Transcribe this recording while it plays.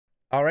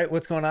All right,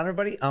 what's going on,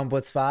 everybody? I'm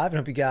Blitz5. I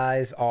hope you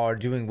guys are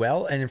doing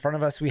well. And in front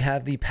of us, we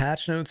have the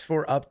patch notes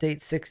for update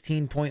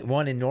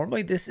 16.1. And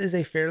normally this is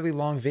a fairly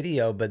long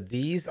video, but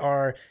these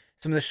are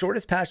some of the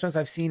shortest patch notes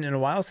I've seen in a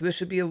while. So this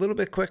should be a little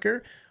bit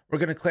quicker. We're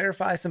going to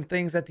clarify some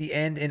things at the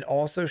end and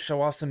also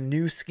show off some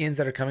new skins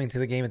that are coming to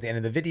the game at the end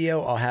of the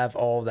video. I'll have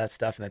all of that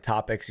stuff in the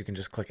topics. You can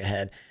just click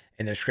ahead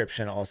in the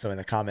description, also in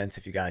the comments,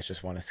 if you guys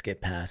just want to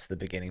skip past the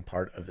beginning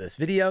part of this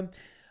video.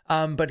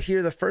 But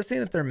here, the first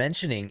thing that they're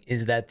mentioning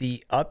is that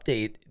the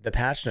update, the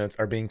patch notes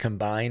are being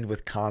combined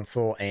with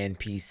console and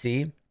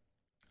PC.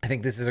 I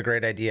think this is a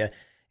great idea.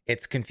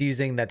 It's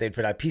confusing that they'd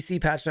put out PC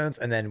patch notes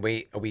and then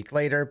wait a week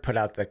later, put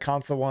out the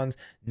console ones.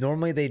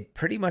 Normally, they'd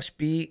pretty much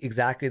be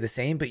exactly the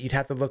same, but you'd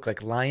have to look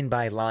like line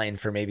by line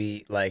for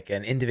maybe like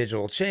an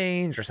individual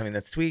change or something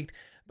that's tweaked.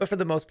 But for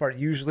the most part,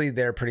 usually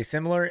they're pretty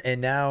similar.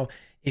 And now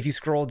if you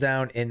scroll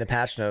down in the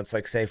patch notes,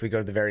 like say if we go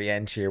to the very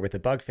end here with the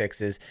bug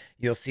fixes,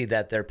 you'll see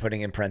that they're putting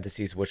in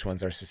parentheses which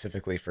ones are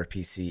specifically for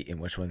PC and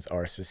which ones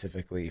are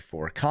specifically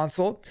for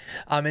console.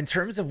 In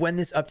terms of when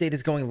this update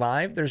is going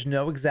live, there's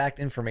no exact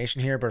information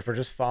here, but if we're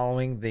just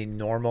following the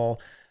normal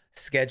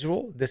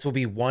schedule, this will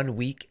be 1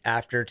 week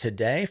after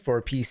today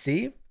for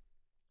PC.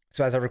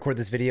 So as I record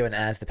this video and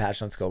as the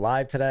patch notes go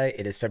live today,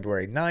 it is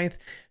February 9th.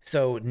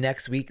 So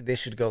next week, this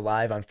should go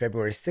live on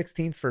February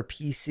 16th for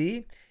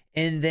PC.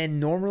 And then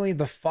normally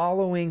the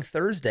following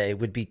Thursday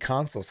would be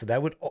console. So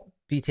that would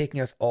be taking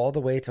us all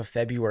the way to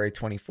February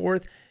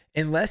 24th,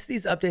 unless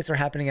these updates are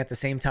happening at the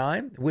same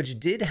time, which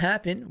did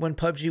happen when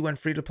PUBG went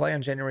free to play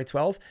on January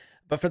 12th.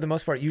 But for the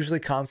most part, usually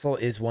console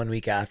is 1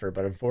 week after.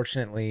 But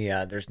unfortunately,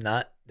 there's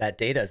not, that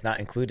data is not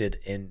included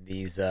in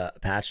these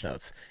patch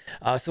notes.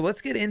 So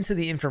let's get into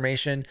the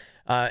information.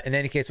 In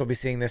any case, we'll be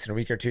seeing this in a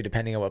week or two,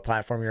 depending on what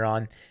platform you're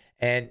on.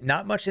 And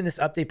not much in this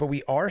update, but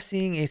we are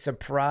seeing a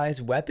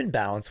surprise weapon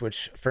balance,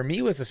 which for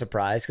me was a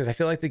surprise because I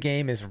feel like the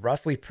game is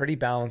roughly pretty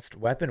balanced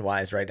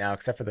weapon-wise right now,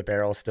 except for the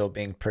barrel still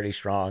being pretty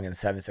strong and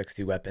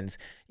 7.62 weapons,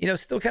 you know,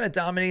 still kind of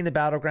dominating the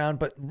battleground.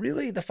 But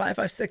really, the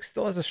 5.56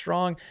 still has a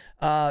strong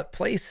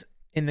place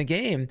in the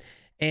game.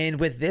 And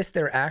with this,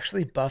 they're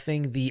actually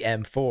buffing the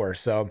M4.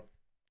 So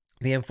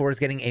the M4 is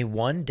getting a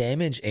 1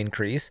 damage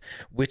increase,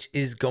 which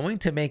is going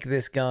to make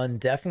this gun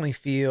definitely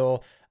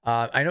feel...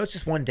 I know it's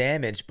just 1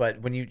 damage, but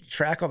when you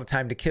track all the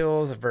time to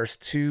kills versus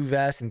 2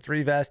 vests and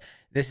 3 vests,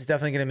 this is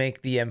definitely going to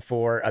make the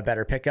M4 a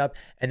better pickup.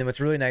 And then what's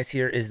really nice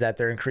here is that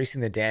they're increasing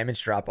the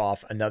damage drop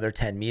off another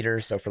 10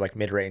 meters. So for like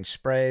mid-range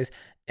sprays,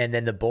 and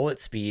then the bullet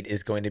speed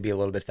is going to be a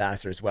little bit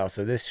faster as well.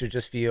 So this should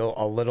just feel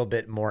a little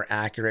bit more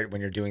accurate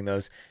when you're doing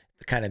those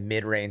kind of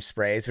mid-range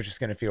sprays, which is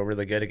going to feel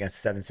really good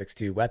against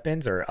 7.62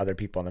 weapons or other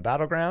people on the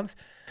battlegrounds.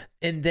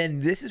 And then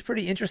this is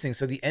pretty interesting.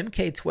 So the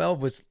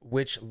MK12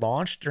 which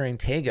launched during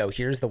Taego.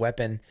 Here's the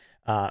weapon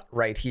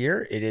right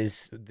here. It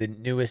is the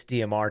newest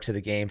DMR to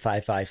the game,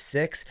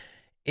 5.56.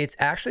 It's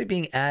actually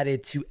being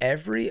added to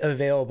every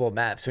available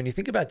map. So when you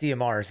think about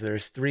DMRs,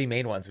 there's 3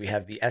 main ones. We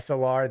have the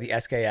SLR, the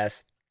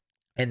SKS,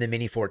 and the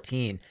Mini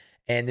 14.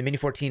 And the Mini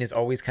 14 has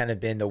always kind of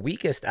been the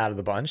weakest out of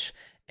the bunch.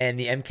 And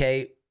the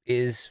MK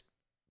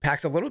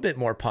packs a little bit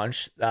more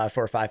punch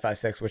for a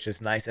 5.56, which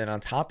is nice. And on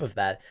top of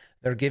that,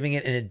 they're giving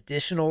it an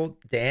additional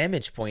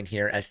damage point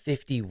here at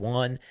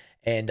 51.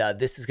 And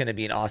this is going to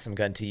be an awesome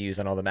gun to use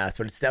on all the maps,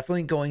 but it's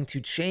definitely going to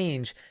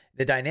change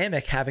the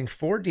dynamic having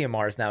 4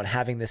 DMRs now and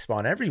having this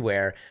spawn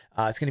everywhere.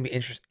 It's going to be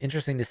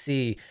interesting to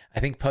see. I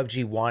think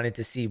PUBG wanted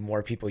to see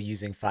more people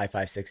using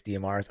 5.56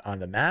 DMRs on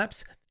the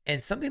maps.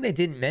 And something they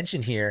didn't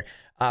mention here,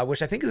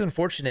 which I think is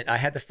unfortunate, I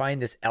had to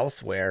find this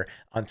elsewhere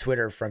on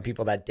Twitter from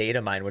people that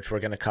data mine, which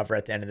we're going to cover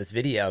at the end of this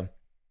video,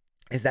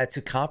 is that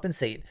to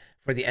compensate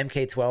for the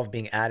MK12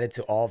 being added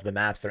to all of the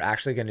maps, they're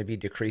actually going to be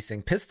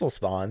decreasing pistol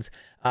spawns,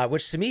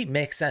 which to me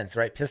makes sense,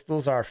 right?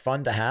 Pistols are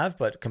fun to have,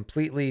 but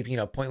completely, you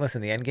know, pointless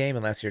in the end game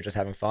unless you're just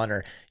having fun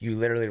or you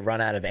literally run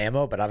out of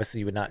ammo. But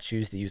obviously you would not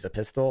choose to use a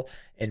pistol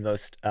in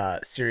most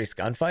serious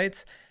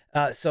gunfights.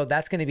 So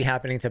that's going to be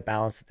happening to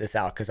balance this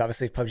out, because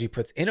obviously if PUBG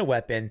puts in a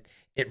weapon,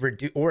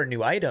 or a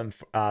new item,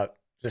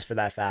 just for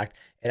that fact,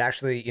 it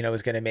actually, you know,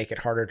 is going to make it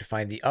harder to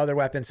find the other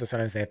weapons. So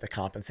sometimes they have to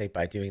compensate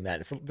by doing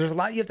that. There's a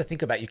lot you have to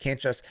think about. You can't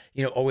just,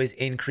 you know, always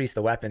increase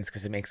the weapons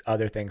because it makes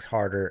other things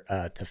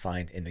harder to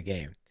find in the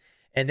game.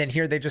 And then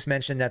here they just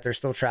mentioned that they're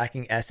still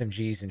tracking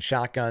SMGs and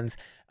shotguns.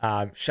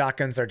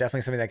 Shotguns are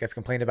definitely something that gets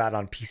complained about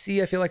on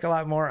PC, I feel like, a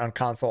lot more. On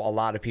console, a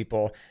lot of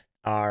people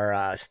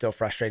are still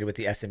frustrated with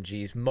the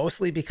SMGs,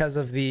 mostly because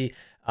of the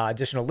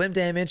additional limb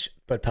damage,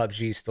 but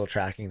PUBG is still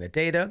tracking the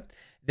data.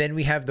 Then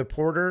we have the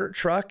Porter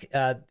truck.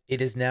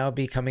 It is now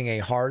becoming a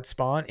hard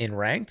spawn in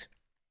ranked,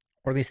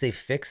 or at least they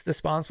fixed the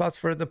spawn spots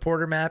for the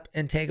Porter map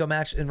and Taego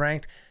match in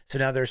ranked. So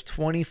now there's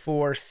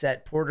 24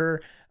 set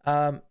Porter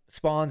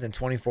spawns and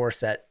 24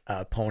 set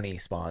pony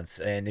spawns.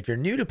 And if you're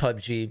new to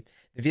PUBG,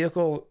 the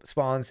vehicle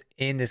spawns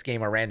in this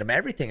game are random.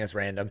 Everything is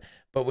random,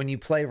 but when you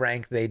play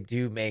rank, they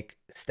do make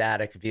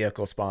static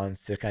vehicle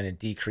spawns to kind of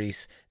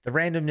decrease the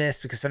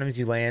randomness, because sometimes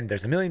you land,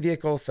 there's a million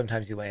vehicles,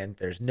 sometimes you land,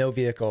 there's no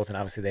vehicles, and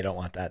obviously they don't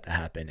want that to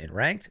happen in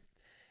ranked.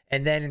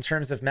 And then in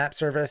terms of map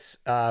service,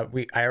 I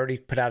already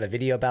put out a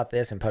video about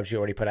this, and PUBG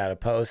already put out a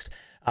post.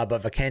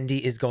 But Vikendi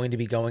is going to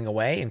be going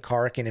away, and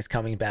KARAKIN is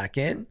coming back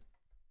in.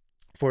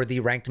 For the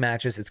ranked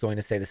matches, it's going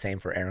to stay the same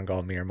for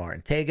Erangel, Miramar,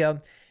 and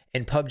Taego.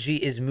 And PUBG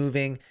is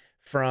moving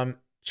from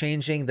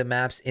changing the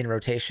maps in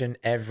rotation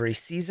every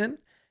season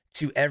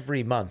to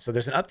every month. So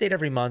there's an update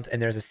every month,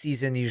 and there's a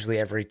season usually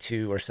every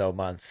 2 or so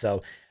months.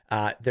 So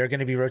they're going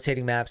to be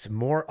rotating maps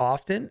more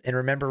often. And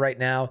remember, right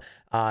now,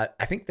 I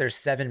think there's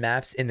 7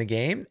 maps in the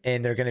game,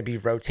 and they're going to be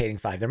rotating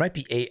 5. There might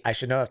be 8. I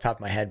should know off the top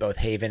of my head, both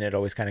Haven, it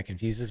always kind of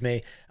confuses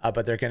me.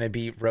 But they're going to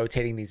be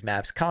rotating these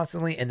maps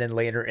constantly. And then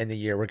later in the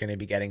year, we're going to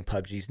be getting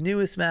PUBG's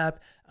newest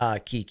map,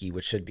 Kiki,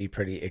 which should be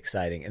pretty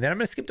exciting. And then I'm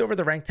going to skip over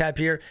the rank tab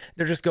here.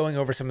 They're just going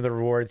over some of the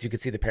rewards. You can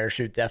see the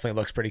parachute definitely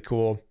looks pretty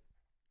cool.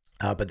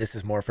 But this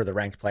is more for the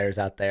ranked players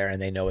out there,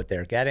 and they know what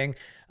they're getting.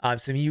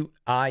 Some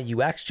UI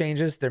UX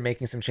changes. They're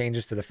making some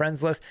changes to the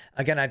friends list.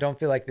 Again, I don't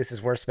feel like this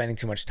is worth spending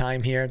too much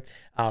time here.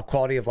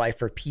 Quality of life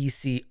for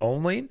PC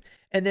only.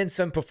 And then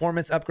some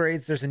performance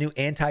upgrades. There's a new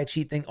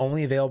anti-cheat thing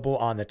only available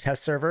on the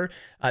test server.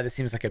 This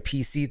seems like a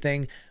PC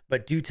thing,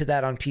 but due to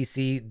that on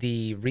PC,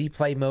 the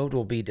replay mode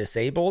will be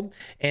disabled.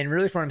 And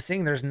really, from what I'm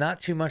seeing, there's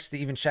not too much to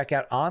even check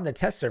out on the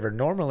test server.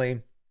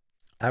 Normally,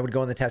 I would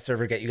go in the test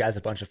server, get you guys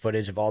a bunch of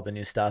footage of all the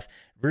new stuff.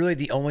 Really,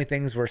 the only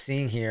things we're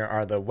seeing here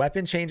are the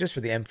weapon changes for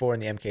the M4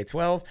 and the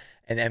MK12,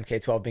 and the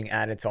MK12 being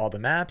added to all the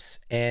maps,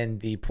 and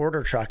the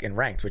Porter truck in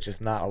ranked, which is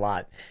not a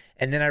lot.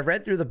 And then I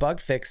read through the bug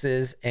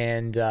fixes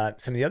and some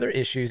of the other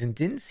issues, and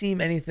didn't see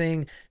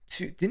anything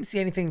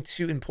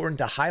too important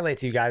to highlight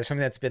to you guys.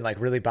 Something that's been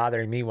like really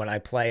bothering me when I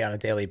play on a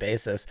daily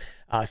basis.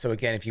 So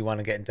again, if you want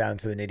to get down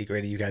to the nitty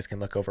gritty, you guys can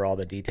look over all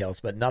the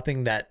details, but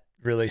nothing that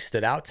really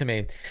stood out to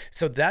me.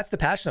 So that's the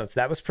patch notes.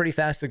 That was pretty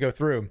fast to go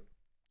through.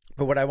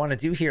 But what I want to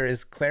do here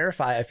is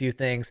clarify a few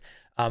things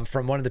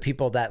from one of the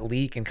people that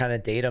leak and kind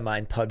of data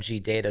mine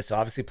PUBG data. So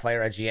obviously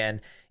Player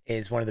IGN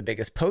is one of the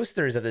biggest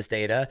posters of this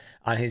data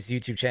on his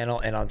YouTube channel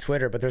and on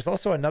Twitter. But there's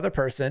also another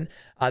person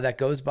that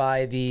goes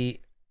by the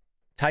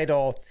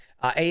title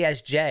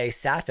ASJ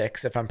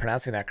Sapphics, if I'm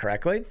pronouncing that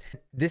correctly.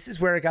 This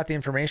is where I got the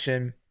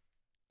information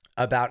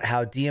about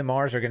how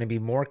DMRs are going to be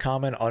more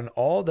common on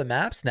all the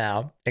maps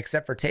now,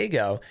 except for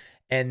Taego,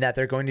 and that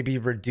they're going to be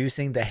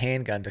reducing the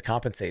handgun to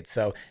compensate.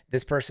 So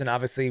this person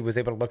obviously was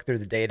able to look through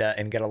the data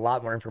and get a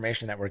lot more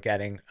information that we're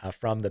getting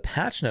from the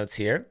patch notes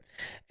here.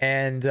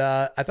 And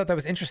I thought that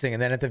was interesting.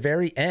 And then at the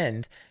very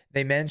end,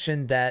 they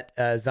mentioned that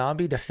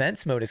zombie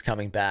defense mode is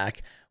coming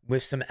back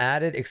with some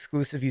added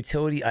exclusive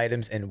utility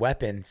items and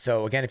weapons.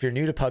 So again, if you're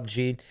new to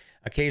PUBG,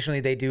 occasionally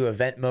they do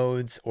event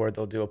modes, or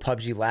they'll do a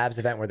PUBG Labs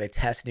event where they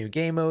test new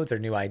game modes or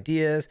new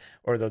ideas,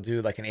 or they'll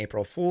do like an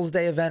April Fool's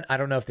Day event. I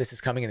don't know if this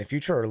is coming in the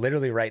future or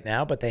literally right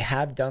now, but they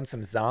have done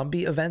some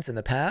zombie events in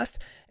the past,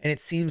 and it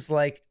seems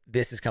like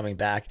this is coming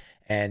back.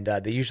 And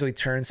they usually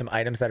turn some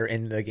items that are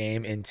in the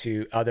game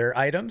into other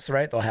items,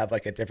 right? They'll have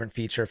like a different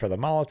feature for the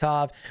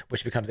Molotov,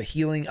 which becomes a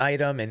healing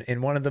item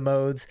in one of the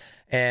modes.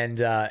 And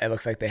it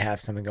looks like they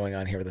have something going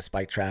on here with a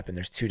spike trap, and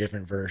there's 2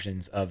 different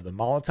versions of the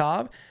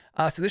Molotov.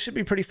 So this should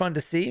be pretty fun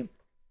to see.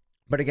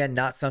 But again,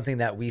 not something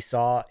that we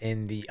saw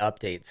in the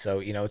update. So,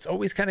 you know, it's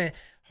always kind of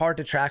hard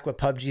to track what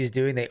PUBG is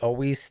doing. They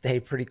always stay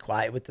pretty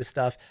quiet with this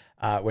stuff,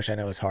 which I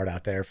know is hard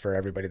out there for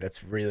everybody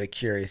that's really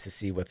curious to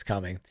see what's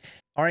coming.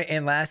 All right,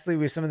 and lastly,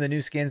 we have some of the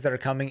new skins that are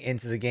coming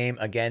into the game,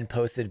 again,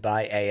 posted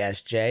by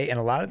ASJ. And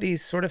a lot of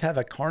these sort of have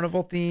a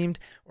carnival themed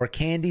or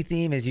candy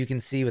theme, as you can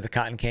see with the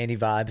cotton candy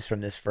vibes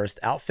from this first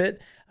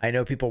outfit. I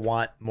know people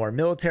want more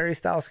military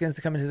style skins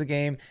to come into the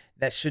game.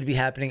 That should be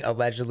happening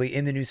allegedly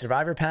in the new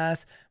Survivor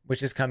Pass,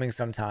 which is coming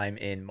sometime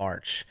in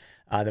March.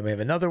 Then we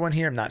have another one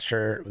here. I'm not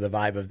sure the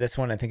vibe of this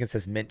one. I think it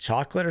says mint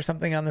chocolate or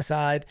something on the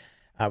side.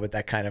 With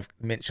that kind of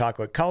mint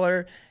chocolate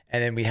color.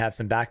 And then we have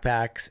some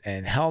backpacks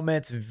and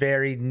helmets,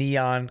 very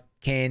neon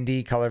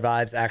candy color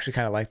vibes. I actually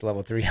kind of like the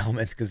level 3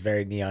 helmets because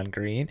very neon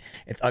green.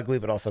 It's ugly,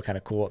 but also kind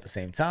of cool at the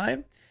same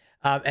time.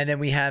 And then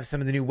we have some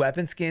of the new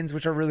weapon skins,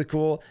 which are really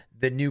cool.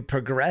 The new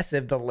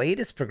progressive, the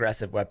latest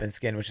progressive weapon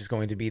skin, which is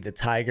going to be the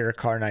Tiger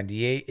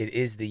Kar98. It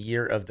is the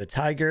year of the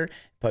Tiger.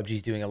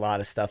 PUBG's doing a lot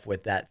of stuff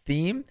with that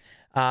theme.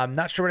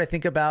 Not sure what I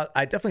think about.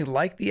 I definitely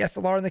like the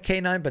SLR and the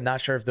K9, but not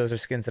sure if those are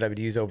skins that I would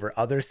use over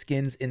other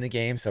skins in the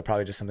game. So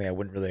probably just something I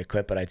wouldn't really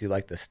equip, but I do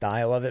like the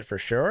style of it for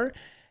sure.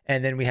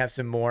 And then we have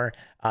some more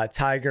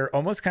Tiger,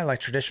 almost kind of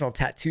like traditional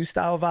tattoo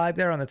style vibe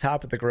there on the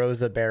top with the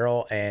Groza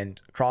barrel and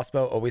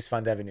crossbow. Always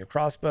fun to have a new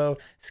crossbow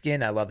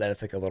skin. I love that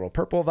it's like a little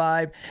purple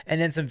vibe.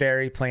 And then some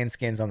very plain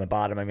skins on the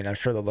bottom. I mean, I'm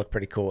sure they'll look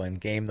pretty cool in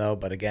game though,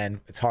 but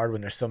again, it's hard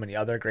when there's so many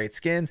other great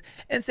skins.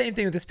 And same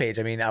thing with this page.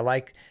 I mean, I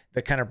like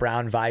the kind of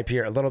brown vibe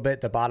here a little bit.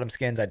 The bottom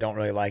skins I don't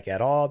really like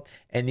at all.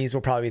 And these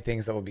will probably be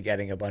things that we'll be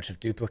getting a bunch of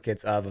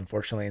duplicates of,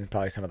 unfortunately, and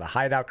probably some of the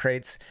hideout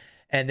crates.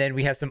 And then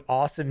we have some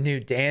awesome new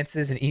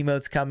dances and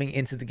emotes coming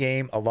into the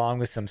game, along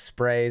with some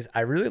sprays.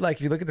 I really like,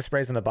 if you look at the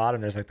sprays on the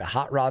bottom, there's like the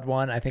hot rod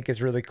one, I think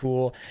is really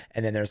cool.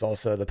 And then there's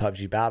also the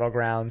PUBG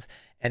Battlegrounds.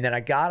 And then I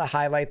got to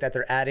highlight that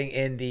they're adding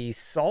in the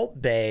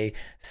Salt Bae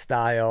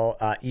style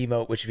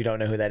emote, which if you don't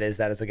know who that is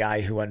a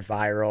guy who went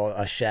viral,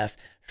 a chef,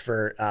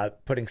 for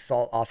putting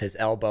salt off his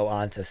elbow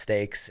onto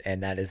steaks.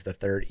 And that is the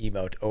third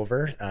emote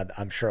over.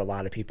 I'm sure a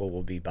lot of people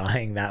will be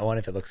buying that one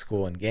if it looks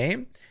cool in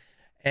game.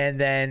 And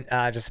then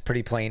just a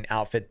pretty plain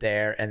outfit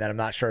there. And then I'm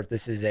not sure if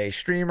this is a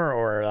streamer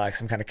or like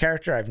some kind of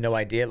character. I have no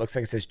idea. It looks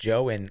like it says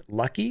Joe and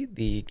Lucky,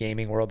 the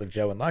gaming world of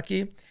Joe and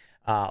Lucky.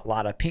 A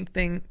lot of pink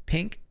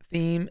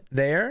theme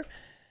there.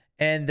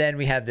 And then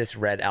we have this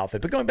red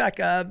outfit. But going back,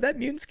 that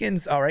mutant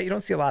skin's all right. You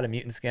don't see a lot of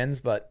mutant skins,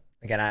 but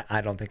again,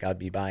 I don't think I'd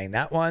be buying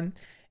that one.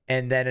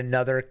 And then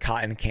another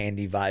cotton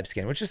candy vibe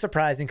skin, which is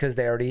surprising because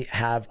they already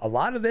have a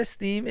lot of this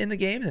theme in the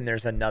game. And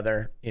there's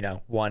another,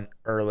 one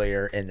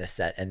earlier in the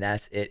set. And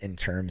that's it in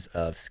terms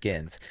of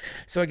skins.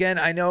 So again,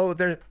 I know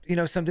there's,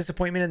 some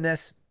disappointment in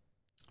this.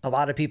 A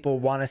lot of people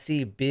want to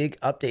see big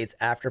updates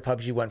after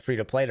PUBG went free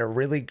to play to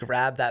really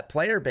grab that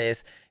player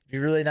base.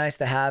 It'd be really nice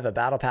to have a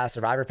battle pass,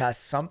 survivor pass,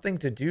 something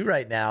to do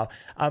right now.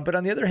 But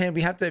on the other hand,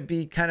 we have to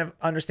be kind of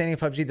understanding of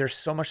PUBG. There's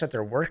so much that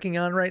they're working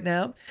on right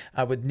now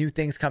with new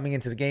things coming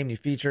into the game, new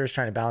features,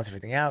 trying to balance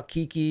everything out.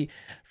 Kiki,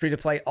 free to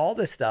play, all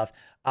this stuff.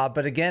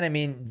 But again, I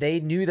mean,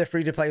 they knew that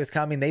free to play was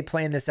coming. They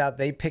planned this out.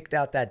 They picked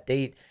out that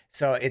date.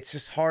 So it's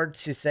just hard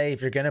to say,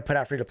 if you're going to put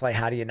out free to play,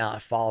 how do you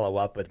not follow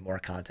up with more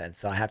content?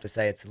 So I have to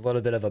say it's a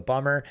little bit of a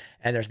bummer,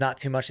 and there's not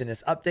too much in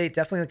this update.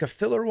 Definitely like a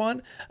filler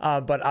one,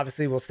 but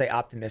obviously we'll stay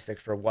optimistic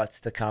for what's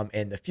to come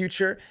in the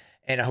future.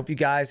 And I hope you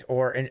guys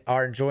are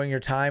enjoying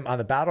your time on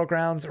the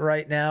Battlegrounds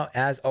right now.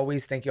 As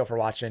always, thank you all for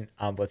watching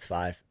on Blitz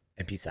 5,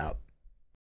 and peace out.